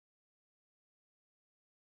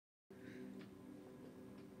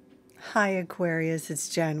Hi Aquarius, it's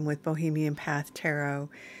Jen with Bohemian Path Tarot.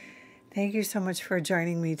 Thank you so much for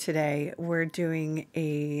joining me today. We're doing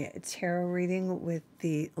a tarot reading with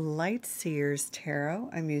the Light Seers Tarot.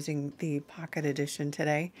 I'm using the Pocket Edition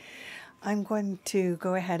today. I'm going to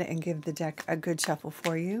go ahead and give the deck a good shuffle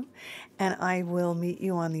for you, and I will meet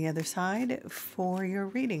you on the other side for your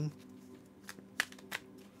reading.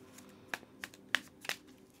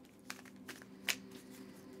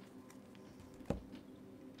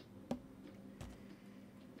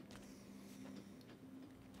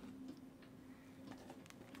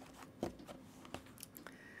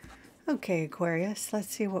 Okay, Aquarius, let's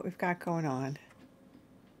see what we've got going on.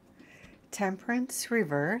 Temperance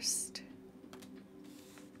reversed.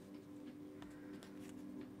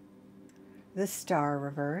 The Star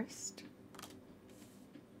reversed.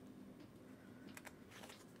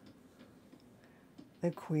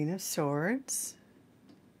 The Queen of Swords.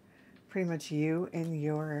 Pretty much you and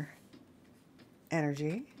your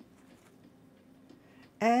energy.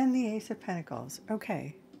 And the Ace of Pentacles.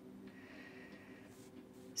 Okay.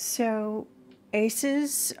 So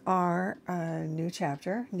aces are a new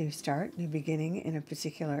chapter, new start, new beginning in a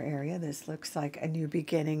particular area. This looks like a new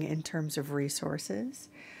beginning in terms of resources.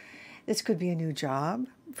 This could be a new job.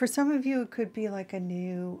 For some of you, it could be like a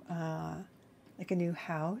new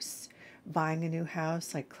house, buying a new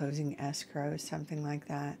house, like closing escrow, something like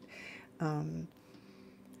that.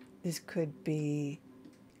 This could be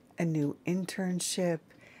a new internship,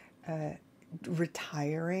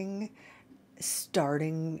 retiring,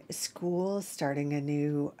 starting school, starting a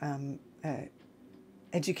new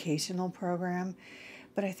educational program.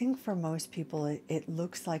 But I think for most people, it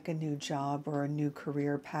looks like a new job or a new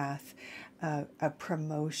career path, a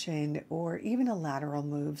promotion, or even a lateral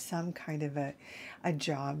move, some kind of a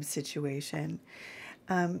job situation.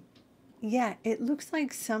 Yeah, it looks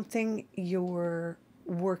like something you're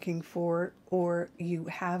working for or you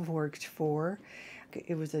have worked for.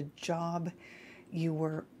 It was a job you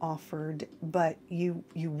were offered, but you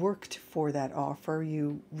worked for that offer,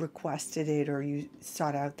 you requested it, or you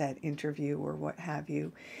sought out that interview or what have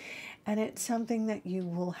you. And it's something that you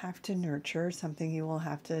will have to nurture, something you will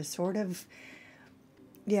have to sort of,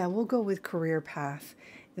 yeah, we'll go with career path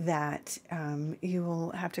that you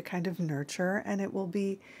will have to kind of nurture, and it will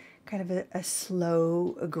be kind of a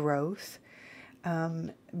slow growth.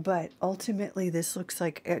 But ultimately, this looks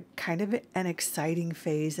like a kind of an exciting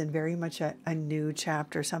phase and very much a new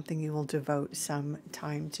chapter, something you will devote some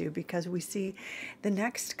time to, because we see the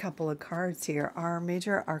next couple of cards here are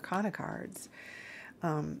major arcana cards.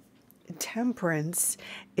 Temperance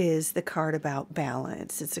is the card about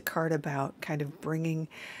balance. It's a card about kind of bringing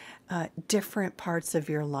different parts of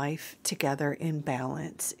your life together in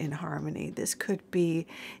balance, in harmony. This could be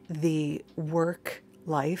the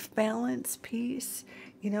work-life balance piece,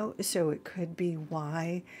 so it could be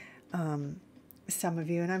why some of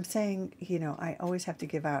you, and I'm saying, I always have to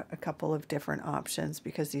give out a couple of different options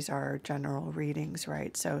because these are general readings,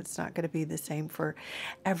 right? So it's not going to be the same for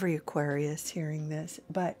every Aquarius hearing this,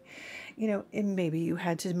 but maybe you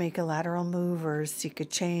had to make a lateral move or seek a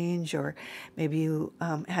change, or maybe you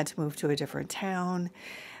had to move to a different town,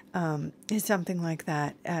 something like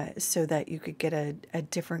that, so that you could get a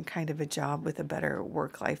different kind of a job with a better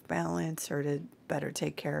work-life balance, or to better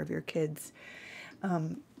take care of your kids.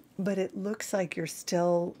 But it looks like you're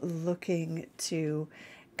still looking to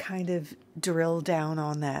kind of drill down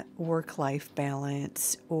on that work-life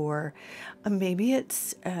balance, or maybe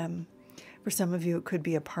it's, for some of you, it could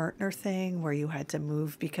be a partner thing where you had to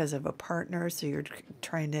move because of a partner. So you're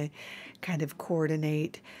trying to kind of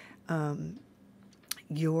coordinate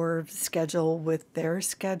your schedule with their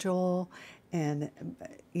schedule, and,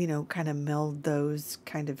 kind of meld those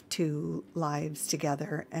kind of two lives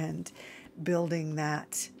together, and building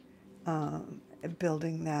that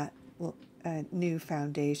new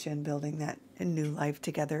foundation, building that new life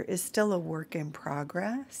together is still a work in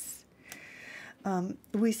progress.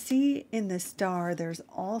 We see in the Star, there's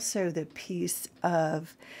also the piece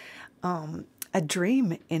of a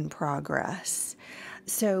dream in progress.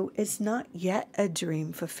 So it's not yet a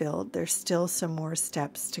dream fulfilled. There's still some more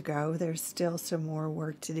steps to go. There's still some more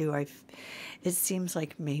work to do. It seems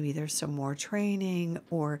like maybe there's some more training,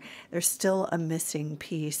 or there's still a missing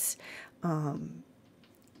piece.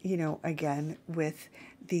 Again, with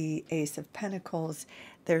the Ace of Pentacles,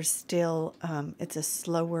 there's still, it's a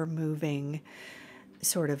slower moving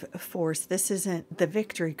sort of force. This isn't the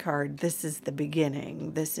victory card. This is the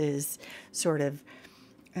beginning. This is sort of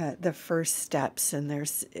the first steps, and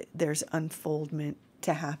there's unfoldment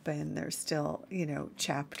to happen. There's still,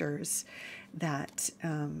 chapters that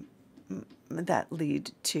that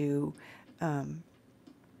lead to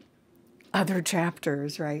other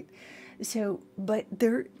chapters, right? So, but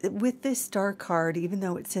there, with this star card, even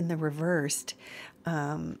though it's in the reversed,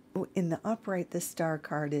 in the upright, the star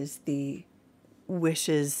card is the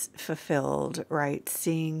wishes fulfilled, right?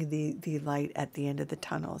 Seeing the light at the end of the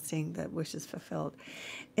tunnel, seeing the wishes fulfilled.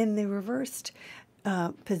 In the reversed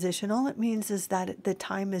position, all it means is that the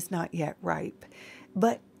time is not yet ripe,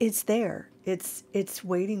 but it's there. It's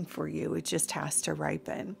waiting for you. It just has to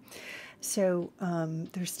ripen. So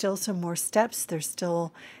there's still some more steps. There's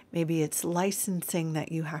still, maybe it's licensing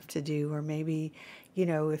that you have to do, or maybe, you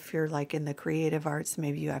know, if you're like in the creative arts,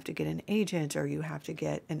 maybe you have to get an agent, or you have to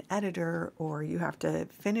get an editor, or you have to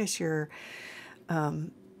finish your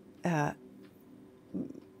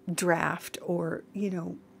draft, or, you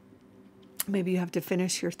know, maybe you have to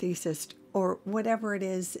finish your thesis, or whatever it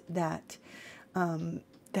is that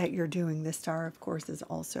that you're doing. The star, of course, is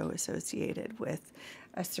also associated with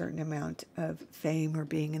a certain amount of fame or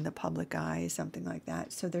being in the public eye, something like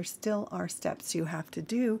that. So there still are steps you have to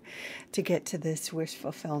do to get to this wish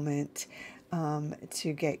fulfillment,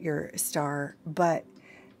 to get your star, but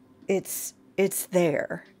it's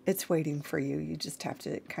there. It's waiting for you. You just have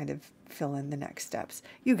to kind of fill in the next steps.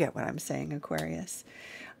 You get what I'm saying, Aquarius.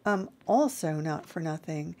 Also, not for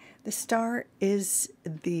nothing, the star is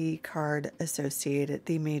the card associated,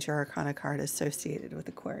 the major arcana card associated with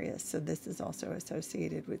Aquarius. So this is also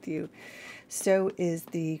associated with you. So is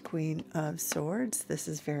the Queen of Swords. This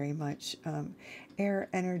is very much air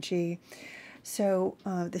energy. So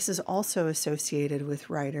this is also associated with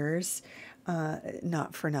writers,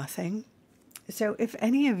 not for nothing. So if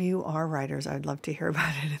any of you are writers, I'd love to hear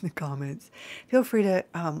about it in the comments. Feel free to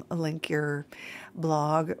link your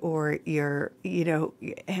blog or your, you know,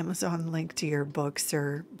 Amazon link to your books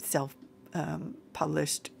or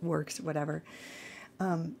self-published works, whatever.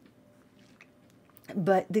 But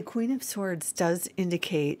the Queen of Swords does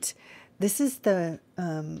indicate this is the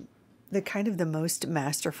kind of the most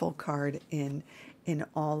masterful card in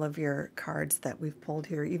all of your cards that we've pulled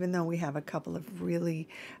here. Even though we have a couple of really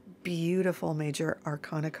beautiful major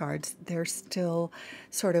arcana cards, they're still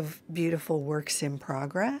sort of beautiful works in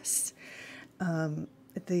progress.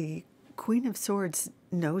 The Queen of Swords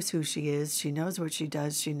knows who she is. She knows what she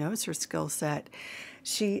does. She knows her skill set.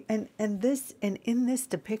 She and in this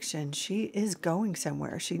depiction, she is going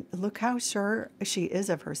somewhere. Look how sure she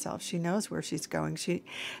is of herself. She knows where she's going. She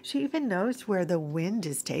even knows where the wind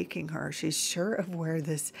is taking her. She's sure of where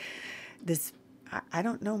this I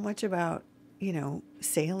don't know much about, you know,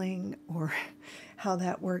 sailing or how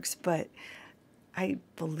that works, but I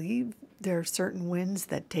believe there are certain winds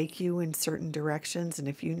that take you in certain directions, and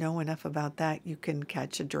if you know enough about that, you can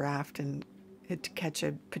catch a draft and catch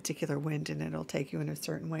a particular wind, and it'll take you in a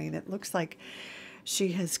certain way. And it looks like she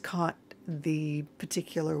has caught the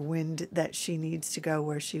particular wind that she needs to go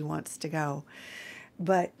where she wants to go.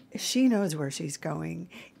 But she knows where she's going,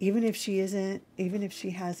 even if she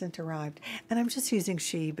hasn't arrived. And I'm just using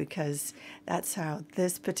she because that's how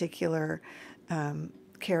this particular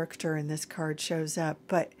character in this card shows up.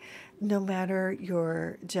 But no matter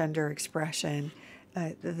your gender expression,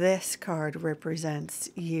 this card represents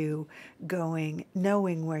you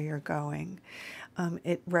knowing where you're going.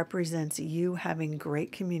 It represents you having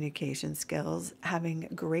great communication skills, having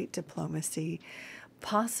great diplomacy,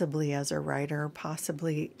 possibly as a writer,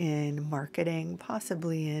 possibly in marketing,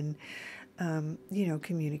 possibly in you know,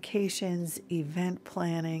 communications, event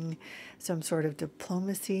planning, some sort of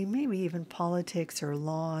diplomacy, maybe even politics or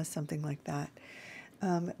law, something like that.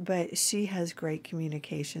 But she has great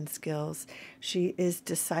communication skills. She is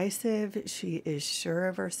decisive. She is sure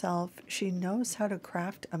of herself. She knows how to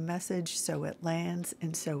craft a message so it lands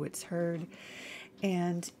and so it's heard.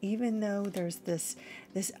 And even though there's this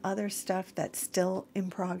other stuff that's still in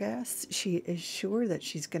progress, she is sure that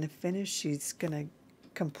she's going to finish. She's going to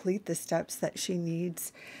complete the steps that she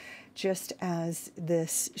needs. Just as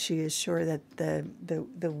she is sure that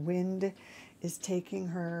the wind is taking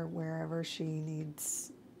her wherever she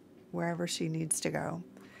needs to go.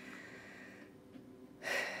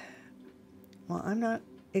 Well, I'm not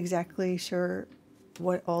exactly sure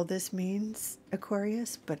what all this means,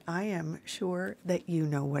 Aquarius, but I am sure that you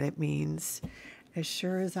know what it means, as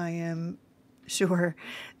sure as I am sure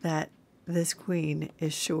that this queen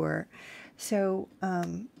is sure. So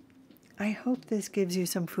I hope this gives you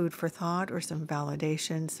some food for thought, or some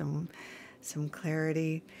validation, some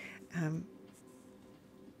clarity.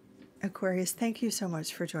 Aquarius, thank you so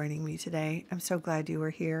much for joining me today. I'm so glad you were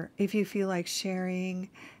here. If you feel like sharing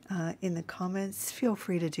in the comments, feel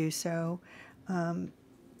free to do so.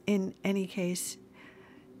 In any case,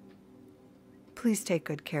 please take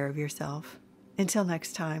good care of yourself. Until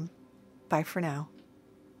next time, bye for now.